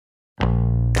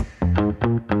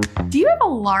Do you have a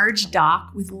large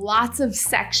doc with lots of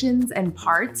sections and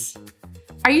parts?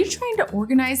 Are you trying to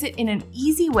organize it in an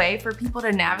easy way for people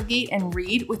to navigate and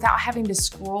read without having to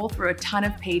scroll through a ton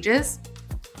of pages?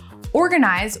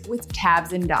 Organize with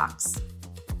tabs in docs.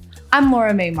 I'm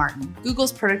Laura Mae Martin,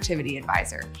 Google's productivity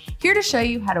advisor, here to show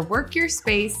you how to work your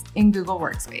space in Google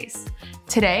Workspace.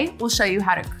 Today, we'll show you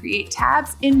how to create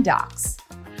tabs in docs.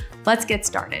 Let's get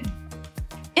started.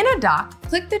 In a doc,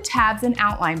 click the Tabs and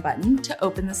Outline button to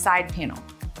open the side panel.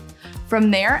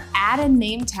 From there, add and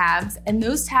name tabs, and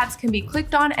those tabs can be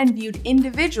clicked on and viewed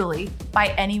individually by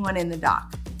anyone in the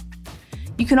doc.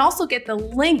 You can also get the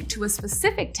link to a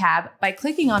specific tab by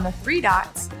clicking on the three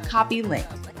dots, Copy Link.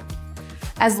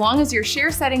 As long as your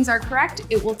share settings are correct,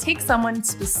 it will take someone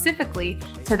specifically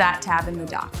to that tab in the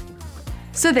doc.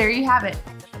 So there you have it.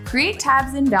 Create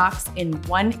tabs in docs in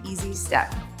one easy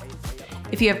step.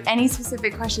 If you have any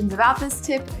specific questions about this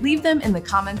tip, leave them in the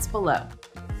comments below.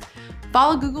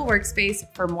 Follow Google Workspace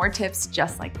for more tips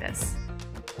just like this.